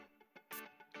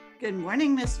Good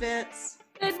morning, Misfits.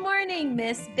 Good morning,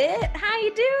 Miss Bit. How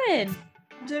you doing?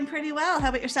 I'm doing pretty well. How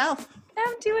about yourself?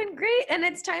 I'm doing great, and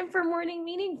it's time for morning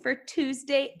meeting for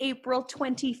Tuesday, April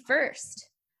 21st.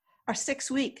 Our 6th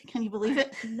week. Can you believe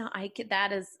it? No,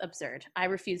 that is absurd. I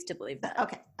refuse to believe that.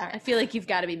 Okay, all I right. feel like you've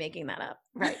got to be making that up.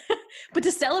 Right. But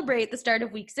to celebrate the start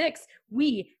of week 6,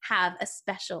 we have a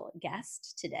special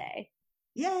guest today.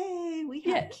 Yay! We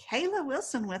have Kayla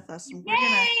Wilson with us. And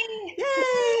Yay!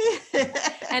 Yay!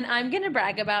 And I'm going to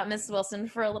brag about Miss Wilson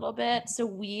for a little bit. So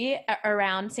we,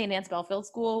 around St. Anne's Belfield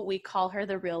School, we call her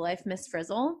the real life Miss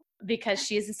Frizzle because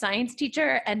she is a science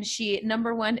teacher and she,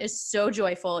 number one, is so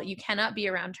joyful. You cannot be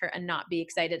around her and not be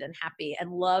excited and happy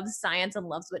and loves science and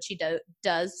loves what she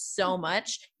does so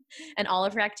much. And all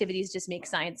of her activities just make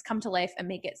science come to life and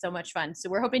make it so much fun. So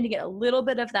we're hoping to get a little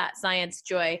bit of that science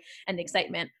joy and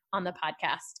excitement on the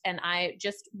podcast. And I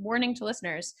just warning to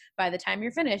listeners, by the time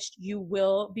you're finished, you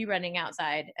will be running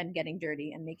outside and getting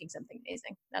dirty and making something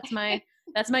amazing.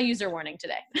 That's my user warning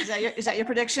today. Is that your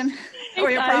prediction or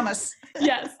your promise?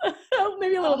 Yes,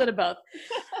 maybe a little bit of both.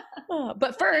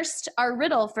 But first, our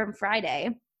riddle from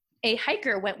Friday. A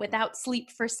hiker went without sleep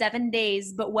for 7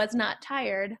 days, but was not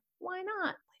tired. Why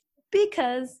not?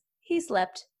 Because he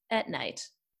slept at night.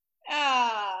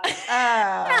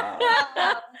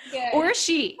 Or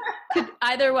she. Could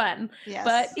either one. Yes.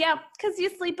 But yeah, because you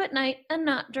sleep at night and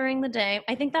not during the day.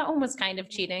 I think that one was kind of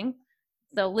cheating.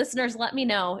 So listeners, let me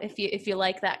know if you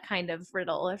like that kind of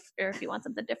riddle or if you want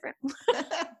something different.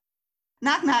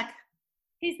 Knock, knock.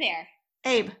 Who's there?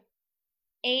 Abe.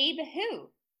 Abe who?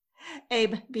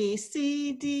 Abe, B,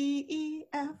 C, D, E,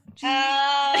 F, G.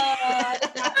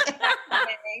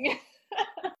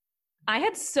 I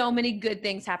had so many good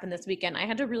things happen this weekend. I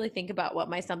had to really think about what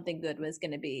my something good was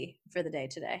going to be for the day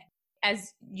today.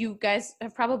 As you guys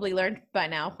have probably learned by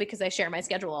now, because I share my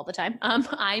schedule all the time,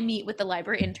 I meet with the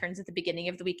library interns at the beginning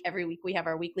of the week. Every week we have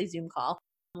our weekly Zoom call.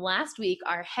 Last week,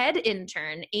 our head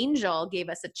intern, Angel, gave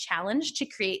us a challenge to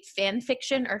create fan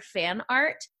fiction or fan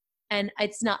art. And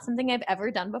it's not something I've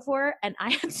ever done before. And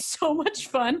I had so much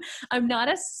fun. I'm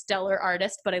not a stellar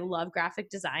artist, but I love graphic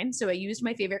design. So I used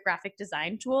my favorite graphic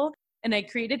design tool and I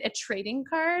created a trading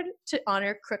card to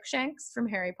honor Crookshanks from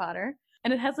Harry Potter.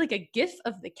 And it has like a gif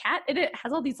of the cat in it. It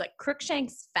has all these like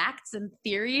Crookshanks facts and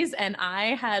theories. And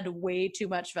I had way too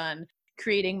much fun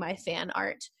creating my fan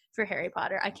art for Harry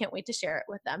Potter. I can't wait to share it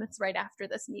with them. It's right after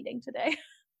this meeting today.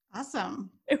 Awesome.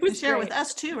 It was share great. it with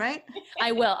us too, right?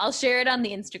 I will. I'll share it on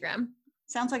the Instagram.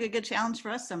 Sounds like a good challenge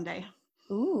for us someday.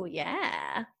 Ooh,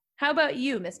 yeah. How about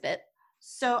you, Miss Bit?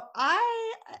 So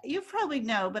you probably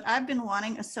know, but I've been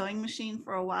wanting a sewing machine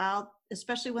for a while,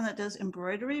 especially one that does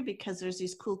embroidery, because there's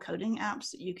these cool coding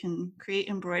apps that you can create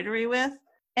embroidery with.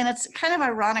 And it's kind of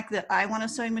ironic that I want a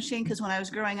sewing machine because when I was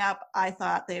growing up, I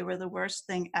thought they were the worst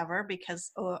thing ever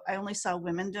because I only saw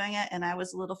women doing it and I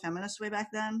was a little feminist way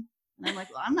back then. And I'm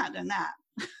like, well, I'm not doing that.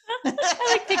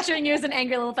 I like picturing you as an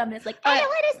angry little feminist, like, I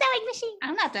want a sewing machine.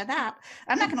 I'm not doing that.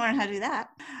 I'm not going to learn how to do that.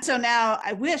 So now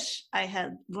I wish I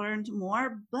had learned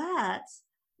more, but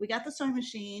we got the sewing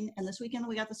machine and this weekend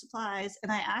we got the supplies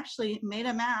and I actually made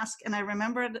a mask and I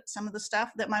remembered some of the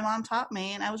stuff that my mom taught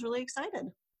me and I was really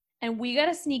excited. And we got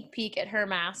a sneak peek at her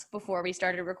mask before we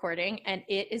started recording, and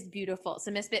it is beautiful. So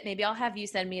Miss Bit, maybe I'll have you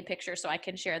send me a picture so I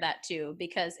can share that too,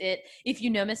 because if you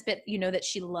know Miss Bit, you know that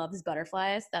she loves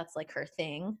butterflies. That's like her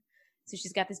thing. So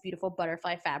she's got this beautiful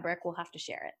butterfly fabric. We'll have to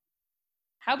share it.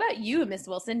 How about you, Miss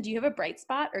Wilson? Do you have a bright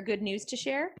spot or good news to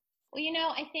share? Well,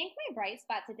 I think my bright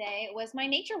spot today was my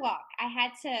nature walk. I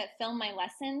had to film my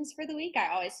lessons for the week. I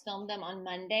always film them on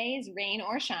Mondays, rain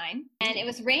or shine. And it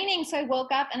was raining, so I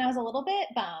woke up and I was a little bit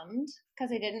bummed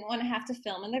because I didn't want to have to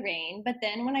film in the rain. But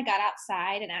then when I got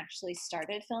outside and actually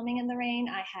started filming in the rain,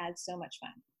 I had so much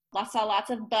fun. I saw lots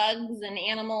of bugs and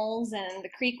animals, and the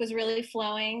creek was really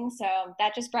flowing. So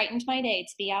that just brightened my day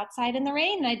to be outside in the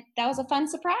rain. That was a fun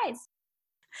surprise.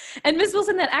 And Ms.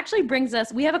 Wilson, that actually brings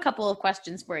us, we have a couple of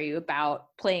questions for you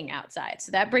about playing outside.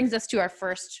 So that brings us to our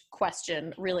first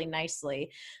question really nicely.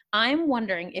 I'm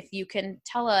wondering if you can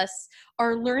tell us,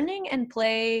 are learning and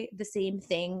play the same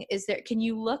thing? Can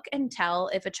you look and tell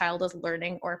if a child is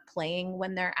learning or playing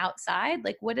when they're outside?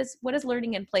 Like what does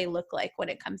learning and play look like when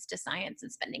it comes to science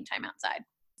and spending time outside?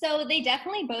 So they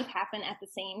definitely both happen at the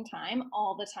same time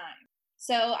all the time.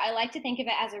 So I like to think of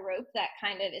it as a rope that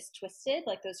kind of is twisted,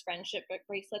 like those friendship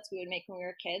bracelets we would make when we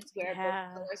were kids, where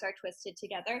both colors are twisted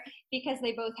together, because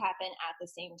they both happen at the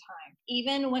same time.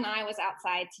 Even when I was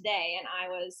outside today and I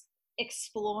was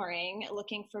exploring,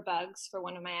 looking for bugs for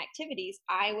one of my activities,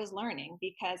 I was learning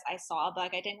because I saw a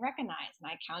bug I didn't recognize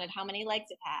and I counted how many legs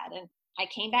it had. And I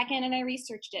came back in and I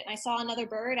researched it, and I saw another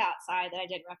bird outside that I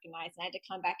didn't recognize, and I had to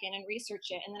come back in and research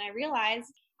it. And then I realized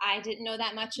I didn't know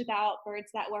that much about birds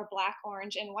that were black,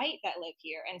 orange, and white that live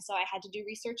here. And so I had to do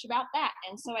research about that.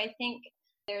 And so I think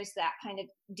there's that kind of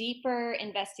deeper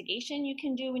investigation you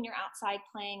can do when you're outside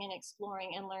playing and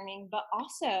exploring and learning, but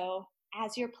also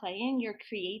as you're playing, you're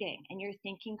creating and you're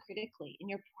thinking critically and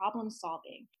you're problem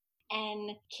solving.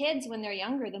 And kids, when they're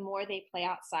younger, the more they play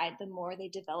outside, the more they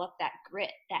develop that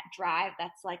grit, that drive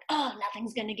that's like, oh,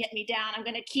 nothing's going to get me down. I'm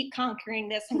going to keep conquering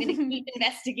this. I'm going to keep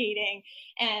investigating.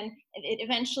 And it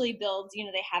eventually builds,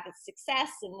 they have a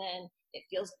success, and then it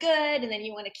feels good. And then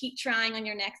you want to keep trying on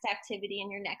your next activity and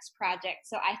your next project.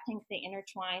 So I think they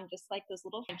intertwine just like those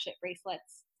little friendship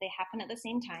bracelets. They happen at the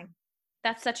same time.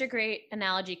 That's such a great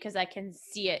analogy because I can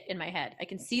see it in my head. I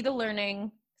can see the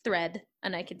learning thread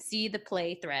and I can see the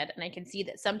play thread, and I can see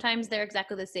that sometimes they're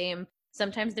exactly the same.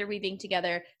 Sometimes they're weaving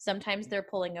together. Sometimes they're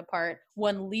pulling apart.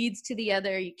 One leads to the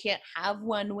other. You can't have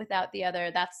one without the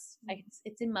other.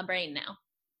 It's in my brain now.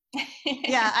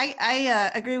 Yeah,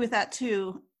 I agree with that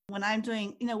too. When I'm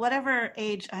doing, whatever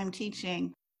age I'm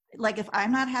teaching, like if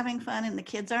I'm not having fun and the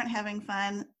kids aren't having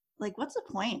fun, like what's the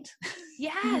point?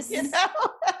 Yes.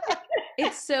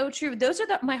 It's so true. Those are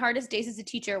my hardest days as a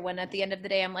teacher, when at the end of the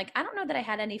day, I'm like, I don't know that I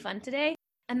had any fun today.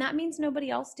 And that means nobody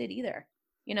else did either.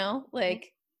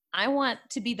 Like I want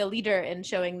to be the leader in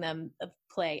showing them of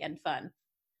play and fun.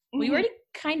 Mm-hmm. We already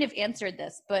kind of answered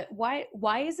this, but why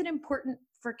is it important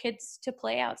for kids to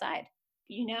play outside?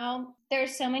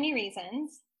 There's so many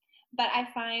reasons, but I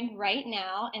find right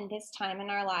now in this time in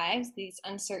our lives, these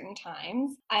uncertain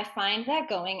times, I find that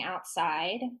going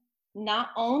outside not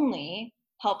only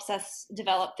helps us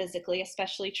develop physically,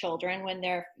 especially children when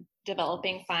they're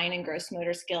developing fine and gross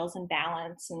motor skills and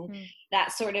balance and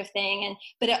that sort of thing.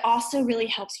 But it also really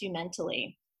helps you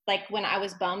mentally. Like when I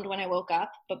was bummed when I woke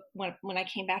up, but when I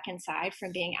came back inside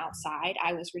from being outside,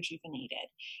 I was rejuvenated.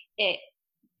 It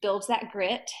builds that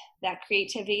grit, that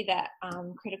creativity, that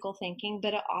critical thinking,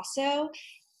 but it also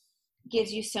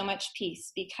gives you so much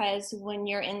peace, because when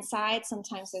you're inside,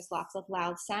 sometimes there's lots of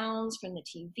loud sounds from the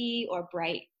TV or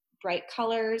bright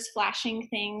colors, flashing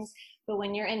things. But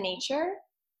when you're in nature,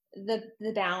 the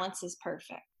balance is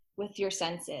perfect with your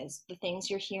senses, the things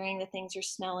you're hearing, the things you're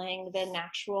smelling, the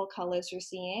natural colors you're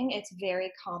seeing. It's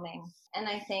very calming. And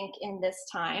I think in this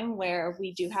time where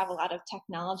we do have a lot of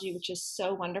technology, which is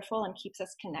so wonderful and keeps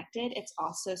us connected, it's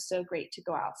also so great to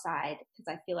go outside, because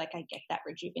I feel like I get that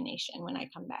rejuvenation when I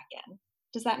come back in.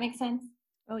 Does that make sense?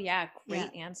 Oh yeah,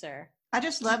 great answer. I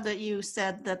just love that you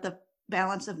said that the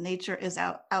balance of nature is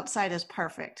outside is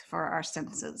perfect for our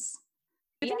senses.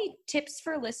 Do you have any tips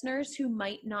for listeners who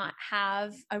might not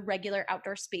have a regular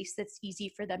outdoor space that's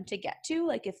easy for them to get to,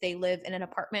 like if they live in an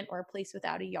apartment or a place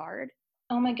without a yard?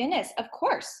 Oh my goodness, of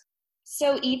course.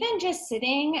 So even just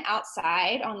sitting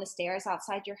outside on the stairs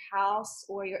outside your house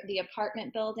or the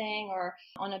apartment building or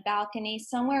on a balcony,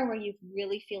 somewhere where you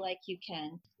really feel like you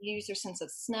can use your sense of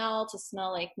smell to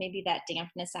smell like maybe that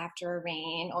dampness after a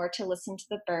rain, or to listen to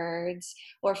the birds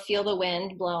or feel the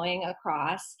wind blowing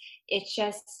across. It's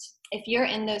just, if you're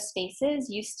in those spaces,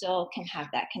 you still can have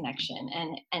that connection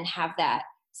and have that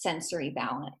sensory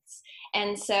balance.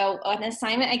 And so an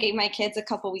assignment I gave my kids a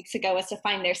couple weeks ago was to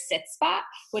find their sit spot,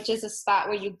 which is a spot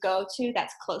where you go to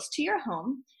that's close to your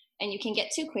home and you can get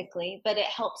to quickly, but it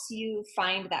helps you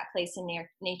find that place in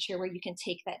nature where you can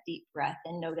take that deep breath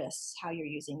and notice how you're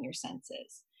using your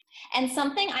senses. And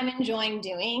something I'm enjoying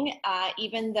doing,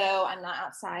 even though I'm not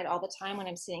outside all the time when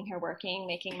I'm sitting here working,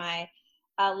 making my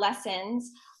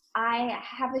lessons, I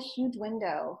have a huge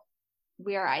window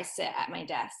where I sit at my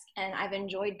desk, and I've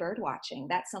enjoyed bird watching.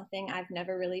 That's something I've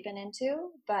never really been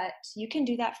into, but you can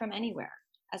do that from anywhere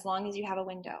as long as you have a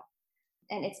window.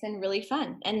 And it's been really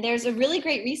fun. And there's a really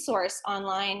great resource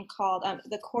online called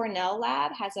the Cornell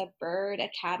Lab has a Bird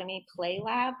Academy Play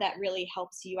Lab that really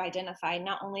helps you identify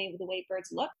not only the way birds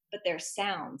look, but their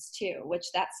sounds too, which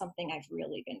that's something I've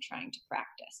really been trying to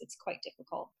practice. It's quite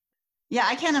difficult. Yeah,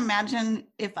 I can't imagine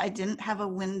if I didn't have a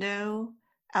window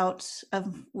out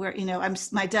of where,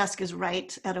 my desk is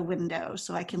right at a window,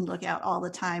 so I can look out all the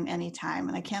time, anytime.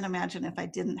 And I can't imagine if I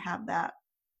didn't have that,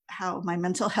 how my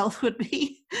mental health would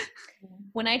be.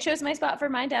 When I chose my spot for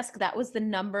my desk, that was the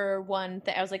number one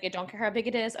thing. I was like, I don't care how big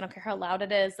it is. I don't care how loud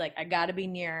it is. Like, I got to be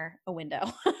near a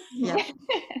window. Yeah.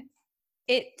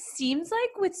 It seems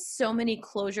like with so many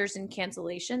closures and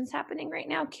cancellations happening right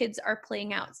now, kids are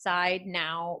playing outside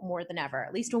now more than ever,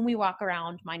 at least when we walk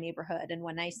around my neighborhood and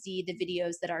when I see the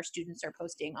videos that our students are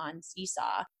posting on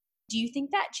Seesaw. Do you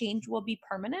think that change will be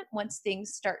permanent once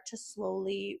things start to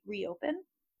slowly reopen?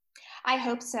 I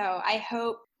hope so. I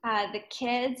hope The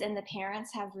kids and the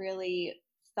parents have really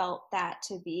felt that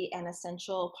to be an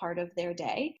essential part of their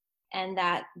day, and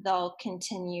that they'll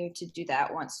continue to do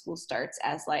that once school starts,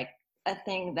 as like a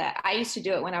thing that I used to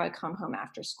do it when I would come home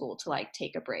after school to like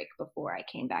take a break before I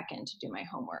came back in to do my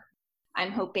homework.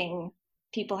 I'm hoping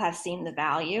people have seen the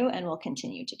value and will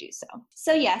continue to do so.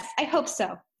 So yes, I hope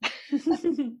so.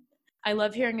 I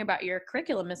love hearing about your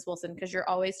curriculum, Miss Wilson, because you're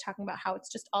always talking about how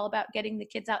it's just all about getting the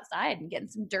kids outside and getting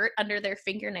some dirt under their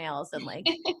fingernails. And like,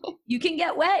 you can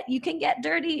get wet, you can get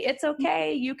dirty, it's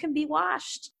okay, you can be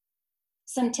washed.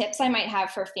 Some tips I might have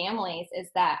for families is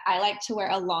that I like to wear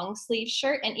a long sleeve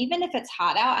shirt. And even if it's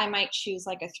hot out, I might choose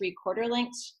like a 3/4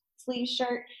 length sleeve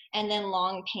shirt and then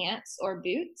long pants or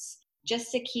boots,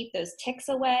 just to keep those ticks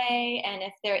away. And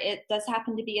if it does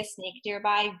happen to be a snake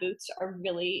nearby, boots are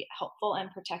really helpful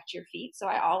and protect your feet. So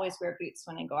I always wear boots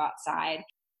when I go outside,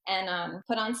 and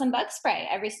put on some bug spray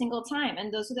every single time.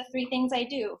 And those are the 3 things I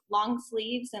do: long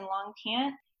sleeves and long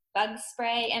pant, bug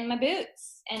spray, and my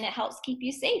boots. And it helps keep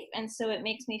you safe. And so it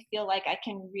makes me feel like I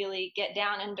can really get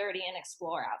down and dirty and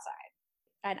explore outside.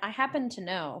 And I happen to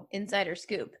know, insider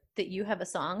scoop, that you have a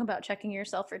song about checking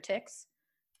yourself for ticks.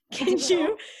 Can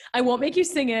you? I won't make you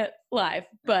sing it live,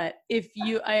 but if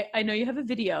you, I know you have a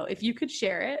video. If you could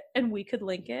share it and we could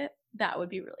link it, that would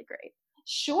be really great.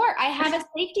 Sure. I have a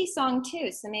safety song too,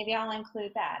 so maybe I'll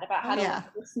include that about how to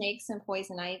work with snakes and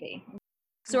poison ivy.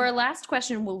 So our last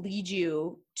question will lead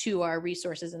you to our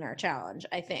resources in our challenge,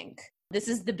 I think. This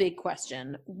is the big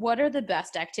question. What are the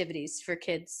best activities for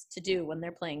kids to do when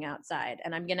they're playing outside?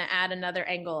 And I'm going to add another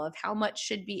angle of how much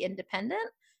should be independent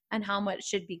and how much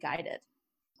should be guided.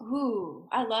 Ooh,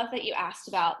 I love that you asked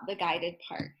about the guided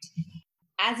part.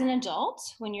 As an adult,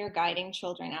 when you're guiding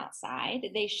children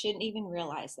outside, they shouldn't even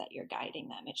realize that you're guiding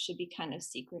them. It should be kind of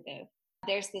secretive.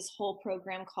 There's this whole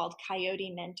program called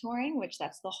Coyote Mentoring, which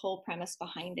that's the whole premise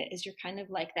behind it, is you're kind of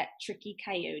like that tricky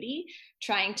coyote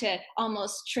trying to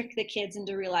almost trick the kids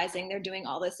into realizing they're doing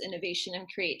all this innovation and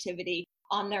creativity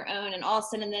on their own, and all of a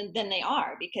sudden then they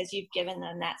are, because you've given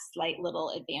them that slight little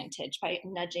advantage by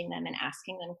nudging them and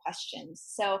asking them questions.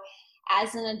 So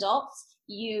as an adult,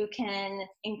 you can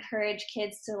encourage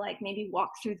kids to like maybe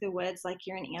walk through the woods like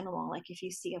you're an animal, like if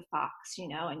you see a fox,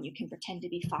 and you can pretend to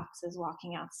be foxes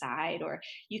walking outside. Or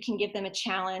you can give them a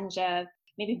challenge of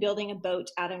maybe building a boat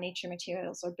out of nature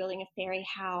materials, or building a fairy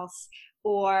house,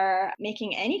 or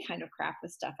making any kind of craft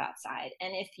with stuff outside.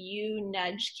 And if you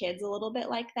nudge kids a little bit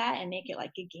like that and make it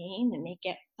like a game and make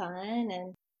it fun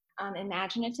and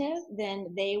imaginative, then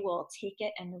they will take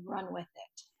it and run with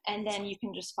it. And then you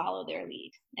can just follow their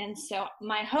lead. And so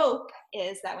my hope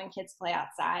is that when kids play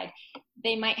outside,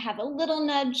 they might have a little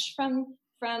nudge from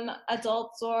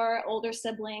adults or older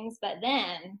siblings, but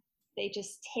then they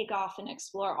just take off and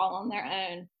explore all on their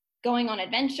own, going on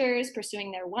adventures,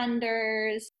 pursuing their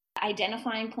wonders,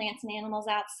 identifying plants and animals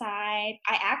outside.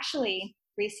 I actually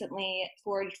recently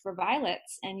foraged for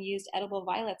violets and used edible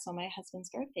violets on my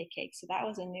husband's birthday cake. So that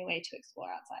was a new way to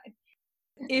explore outside.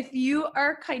 If you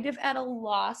are kind of at a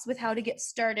loss with how to get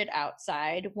started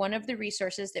outside, one of the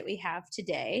resources that we have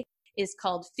today is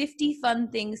called 50 Fun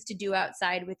Things to Do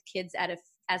Outside with Kids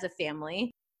as a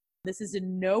Family. This is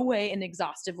in no way an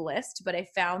exhaustive list, but I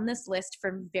found this list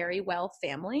from Very Well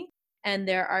Family. And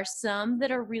there are some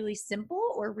that are really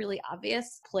simple or really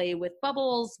obvious. Play with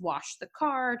bubbles, wash the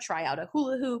car, try out a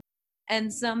hula hoop.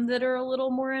 And some that are a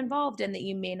little more involved and that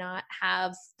you may not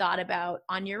have thought about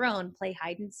on your own. Play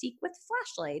hide and seek with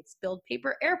flashlights, build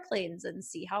paper airplanes and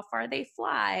see how far they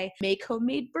fly, make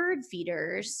homemade bird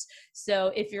feeders.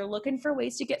 So if you're looking for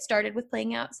ways to get started with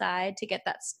playing outside, to get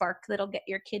that spark that'll get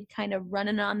your kid kind of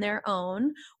running on their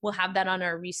own, we'll have that on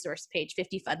our resource page,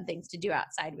 50 Fun Things to Do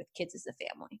Outside with Kids as a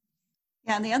Family.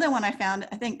 Yeah, and the other one I found,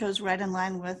 I think, goes right in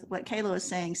line with what Kayla was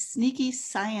saying, sneaky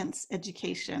science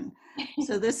education.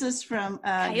 So this is from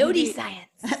Coyote Science.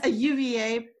 A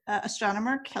UVA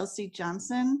astronomer, Kelsey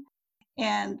Johnson.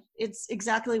 And it's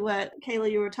exactly what,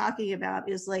 Kayla, you were talking about,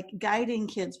 is like guiding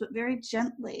kids, but very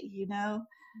gently,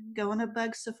 go on a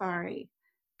bug safari,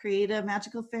 create a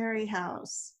magical fairy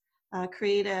house,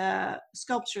 create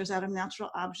sculptures out of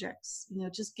natural objects,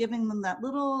 just giving them that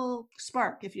little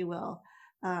spark, if you will.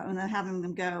 And then having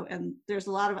them go. And there's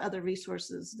a lot of other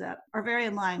resources that are very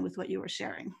in line with what you were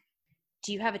sharing.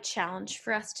 Do you have a challenge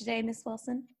for us today, Miss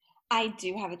Wilson? I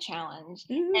do have a challenge.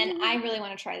 Ooh. And I really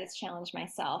want to try this challenge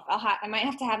myself. I might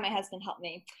have to have my husband help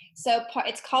me. So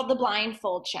it's called the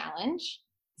Blindfold Challenge.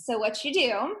 So what you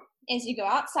do is you go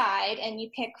outside and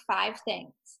you pick 5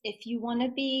 things. If you want to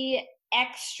be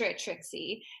extra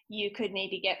tricksy, you could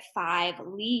maybe get 5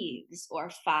 leaves or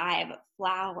 5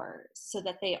 flowers so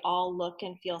that they all look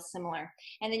and feel similar.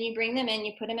 And then you bring them in,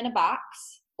 you put them in a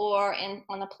box or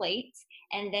on a plate,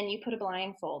 and then you put a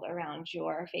blindfold around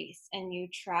your face and you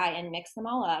try and mix them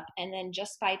all up. And then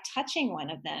just by touching one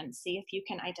of them, see if you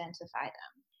can identify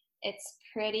them. It's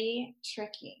pretty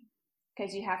tricky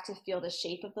because you have to feel the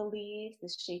shape of the leaves, the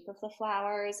shape of the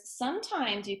flowers.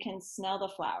 Sometimes you can smell the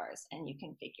flowers and you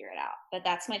can figure it out. But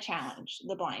that's my challenge,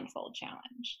 the blindfold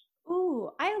challenge.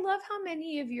 Ooh, I love how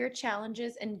many of your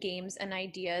challenges and games and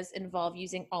ideas involve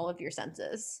using all of your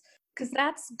senses. Because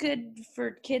that's good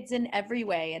for kids in every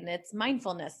way. And it's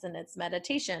mindfulness and it's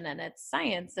meditation and it's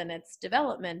science and it's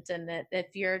development. And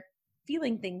if you're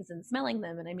feeling things and smelling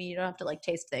them, and I mean, you don't have to like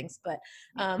taste things, but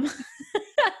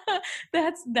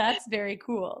that's very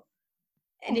cool.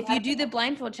 And if you do the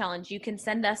blindfold challenge, you can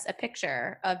send us a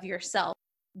picture of yourself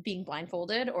being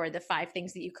blindfolded or the 5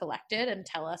 things that you collected and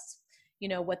tell us,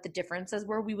 what the differences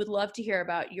were. We would love to hear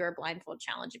about your blindfold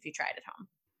challenge if you tried at home.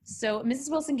 So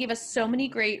Mrs. Wilson gave us so many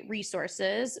great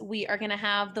resources. We are going to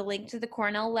have the link to the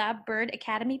Cornell Lab Bird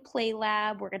Academy Play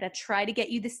Lab. We're going to try to get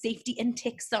you the safety and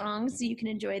tick songs so you can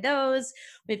enjoy those.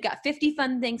 We've got 50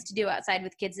 fun things to do outside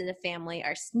with kids in the family,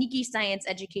 our sneaky science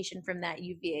education from that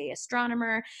UVA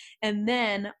astronomer, and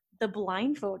then the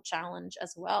blindfold challenge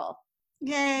as well.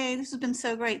 Yay, this has been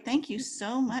so great. Thank you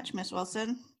so much, Miss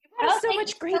Wilson. So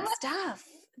much great stuff.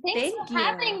 Thanks for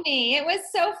having me. It was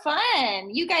so fun.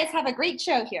 You guys have a great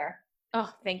show here.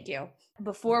 Oh, thank you.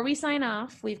 Before we sign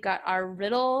off, we've got our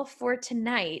riddle for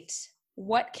tonight.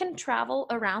 What can travel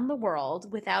around the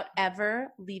world without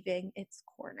ever leaving its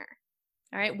corner?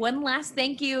 All right. One last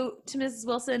thank you to Mrs.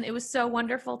 Wilson. It was so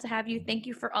wonderful to have you. Thank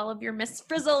you for all of your Miss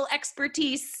Frizzle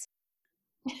expertise.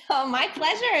 Oh, my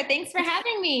pleasure. Thanks for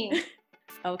having me.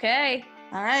 Okay.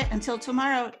 All right. Until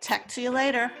tomorrow. Tech to you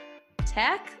later.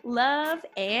 Tech, love,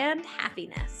 and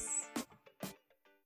happiness.